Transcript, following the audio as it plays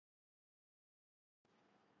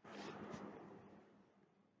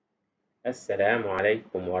Assalamu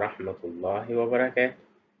alaikum wa rahmatullahi wa barakatuh.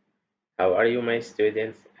 How are you, my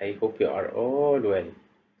students? I hope you are all well.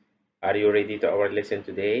 Are you ready to our lesson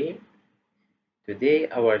today? Today,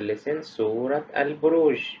 our lesson Surat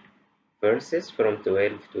Al-Buruj, verses from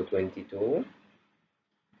 12 to 22.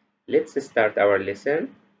 Let's start our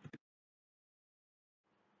lesson.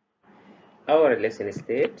 Our lesson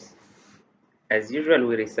steps. As usual,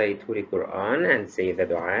 we recite Holy Quran and say the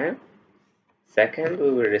dua. Second,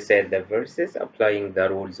 we will recite the verses applying the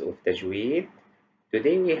rules of Tajweed.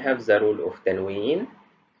 Today, we have the rule of Tanween.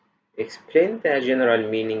 Explain the general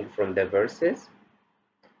meaning from the verses.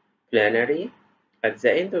 Plenary. At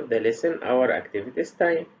the end of the lesson, our activities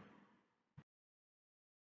time.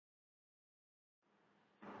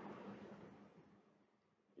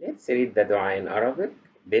 Let's read the dua in Arabic,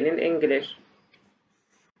 then in English.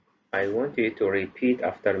 I want you to repeat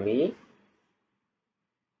after me.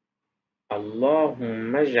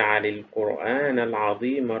 اللهم اجعل القرآن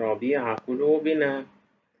العظيم ربيع قلوبنا.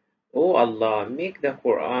 Oh Allah, make the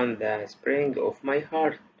Quran the spring of my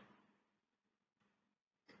heart.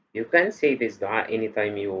 You can say this dua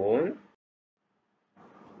anytime you want.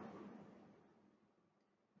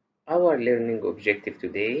 Our learning objective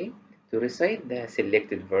today to recite the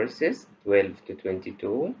selected verses 12 to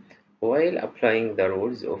 22 while applying the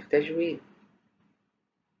rules of Tajweed.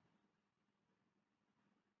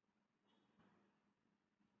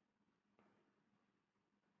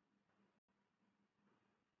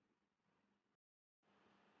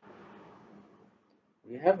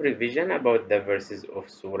 We have revision about the verses of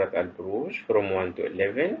Surah Al-Buruj from 1 to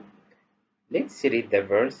 11. Let's read the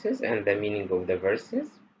verses and the meaning of the verses.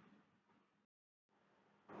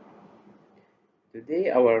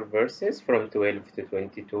 Today our verses from 12 to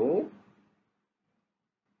 22.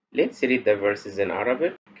 Let's read the verses in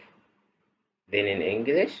Arabic, then in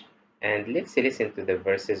English, and let's listen to the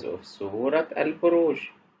verses of Surah Al-Buruj.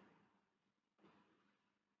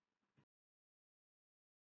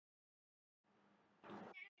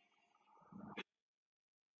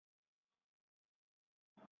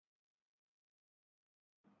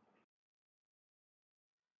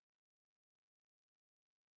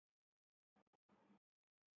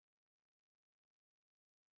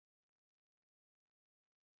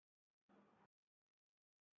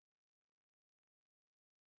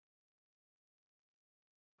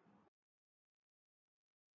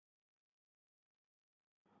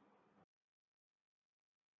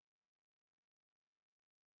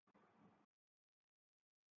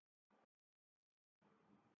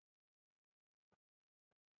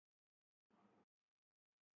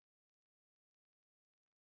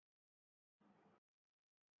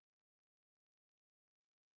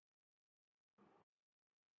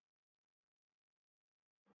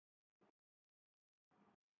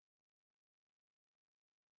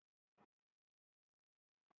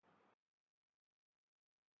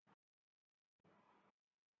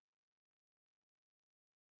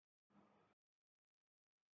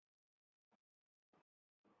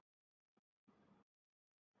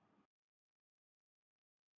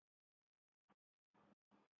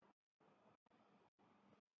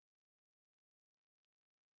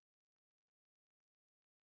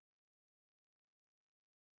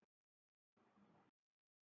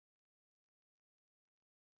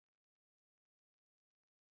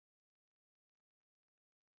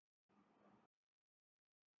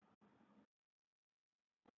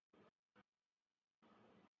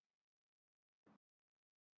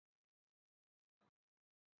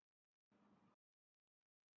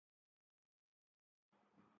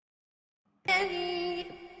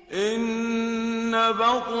 إن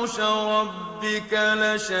بطش ربك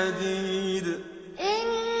لشديد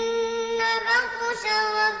إن بطش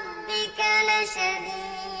ربك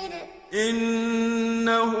لشديد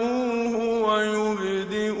إنه هو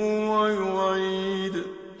يبدئ ويعيد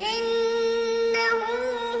إنه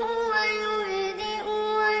هو يبدئ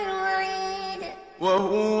ويعيد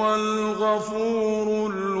وهو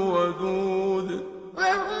الغفور الودود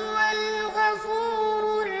وهو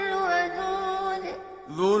الغفور الودود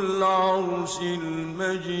ذو العرش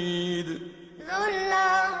المجيد ذو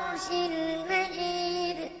العرش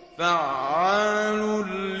المجيد فعال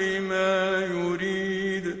لما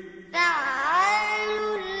يريد فعال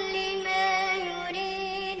لما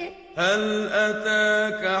يريد هل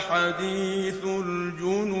أتاك حديث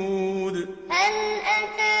الجنود هل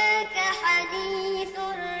أتاك حديث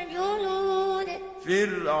الجنود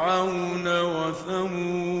فرعون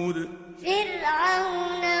وثمود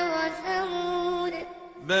فرعون وثمود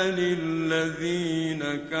بل الذين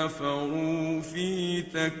كفروا في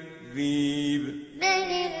تكذيب بل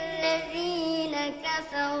الذين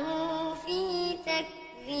كفروا في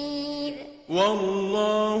تكذيب ذيب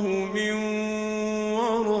والله من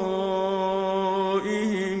ورائهم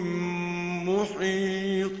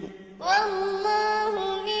محيط والله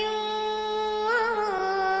من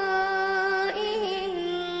ورائهم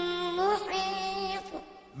محيط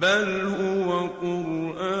بل هو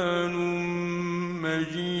قرآن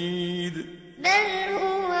مجيد بل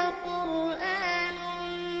هو قرآن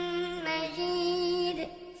مجيد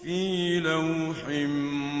في لوح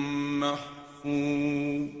محفوظ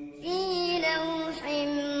في لوح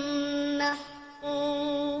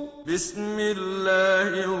محفوظ بسم الله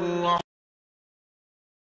الرحمن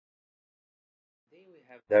Today we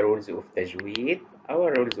have the rules of tajweed.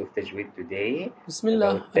 Our rules of tajweed today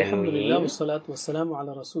Bismillah, about Alhamdulillah, tanween. wassalatu wassalamu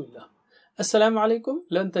ala Rasulillah. Assalamu alaikum.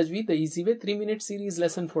 Learn Tajweed, the easy way, 3-minute series,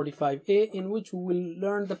 lesson 45a, in which we will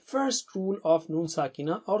learn the first rule of Noon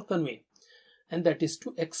Sakina or Tanween, and that is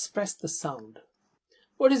to express the sound.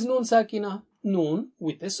 What is Noon Sakina? Noon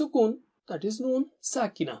with a sukun, that is Noon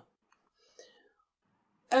Sakina.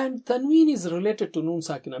 And Tanween is related to Noon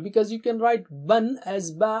Sakina because you can write Ban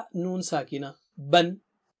as Ba Noon Sakina, Ban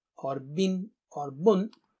or Bin or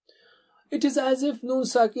Bun. It is as if Noon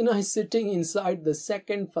Sakina is sitting inside the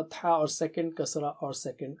second Fatha or second Kasra or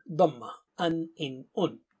second Dhamma, An in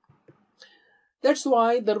Un. That's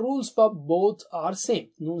why the rules for both are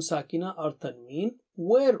same, Noon Sakina or Tanween,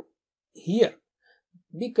 were here.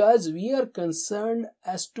 Because we are concerned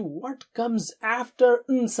as to what comes after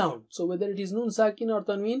N sound. So whether it is Noon Sakina or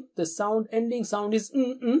Tanween, the sound, ending sound is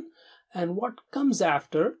N, and what comes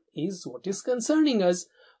after is what is concerning us.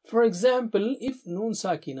 For example, if Noon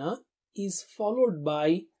Sakina is followed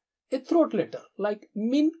by a throat letter like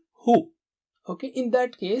min hu, okay, in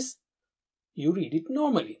that case you read it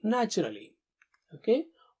normally, naturally, okay,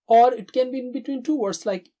 or it can be in between two words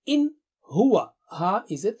like in huwa, ha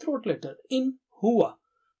is a throat letter, in huwa,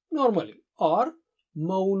 normally, or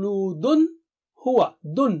mauludun huwa,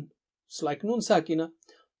 dun, it's like Noon Sakina,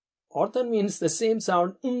 or that means the same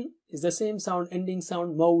sound, is the same sound, ending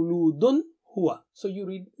sound, mauludun huwa, so you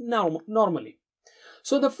read normally.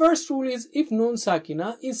 So the first rule is if Noon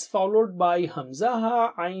Sakina is followed by Hamza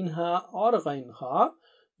ha, Ain ha or Ghain ha,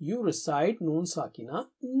 you recite Noon Sakina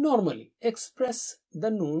normally. Express the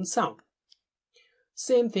Noon sound.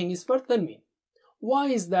 Same thing is for Tanween. Why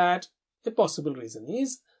is that? A possible reason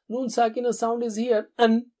is Noon Sakina sound is here,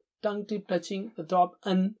 An, tongue tip touching the top,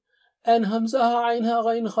 An, and Hamza ha, Ain ha,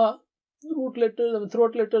 Ghain ha, root letters and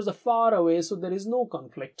throat letters are far away, so there is no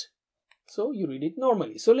conflict. So you read it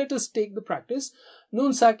normally. So let us take the practice.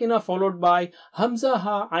 Noon Sakina followed by Hamza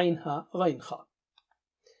ha, Ain ha, Ghain ha.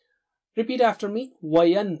 Repeat after me.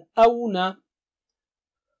 Wayan awna.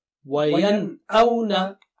 Wayan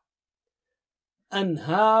awna.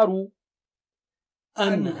 Anharu.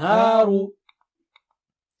 Anharu.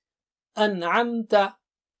 An'amta.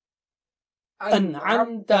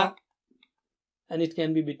 An'amta. And it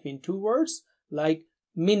can be between two words like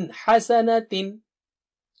min hasanatin.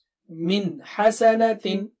 من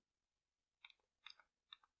حسنة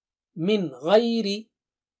من غير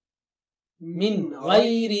من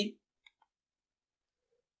غير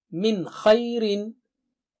من خير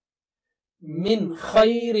من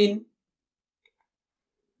خير.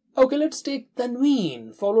 Okay, let's take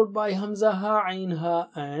Tanween followed by Hamza ha, Ain ha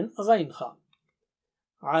and Ghain ha.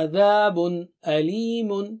 عذاب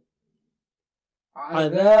أليم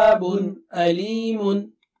عذاب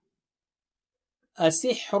أليم.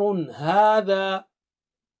 أسحر هذا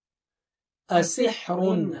أسحر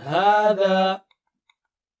هذا.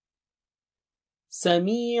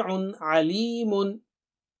 سميع عليم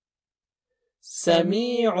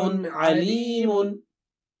سميع عليم.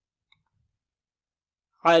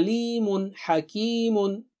 عليم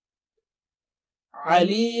حكيم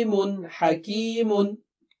عليم حكيم.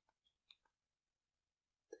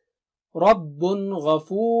 رب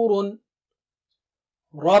غفور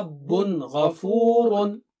رب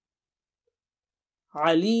غفور.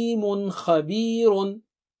 عليم خبير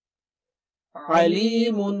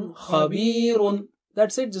عليم خبير.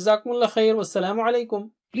 That's it. Jazakumullah khair. Wassalamu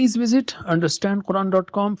alaikum. Please visit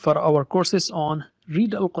understandquran.com for our courses on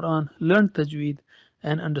Read Al-Quran, Learn Tajweed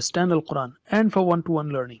and Understand Al-Quran, and for one-to-one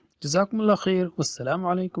learning. Jazakumullah khair. Wassalamu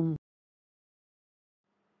alaikum.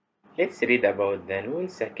 Let's read about the Noon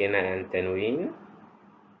Sakina and Tanween.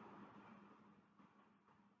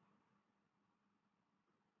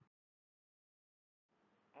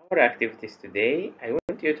 Our activities today, I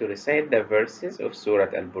want you to recite the verses of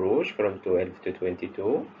Surah Al-Buruj from 12 to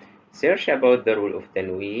 22. Search about the rule of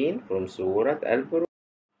Tanween from Surah Al-Buruj.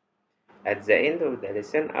 At the end of the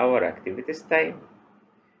lesson, our activities time.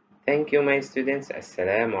 Thank you, my students.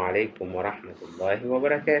 Assalamu alaikum wa rahmatullahi wa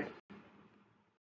barakatuh.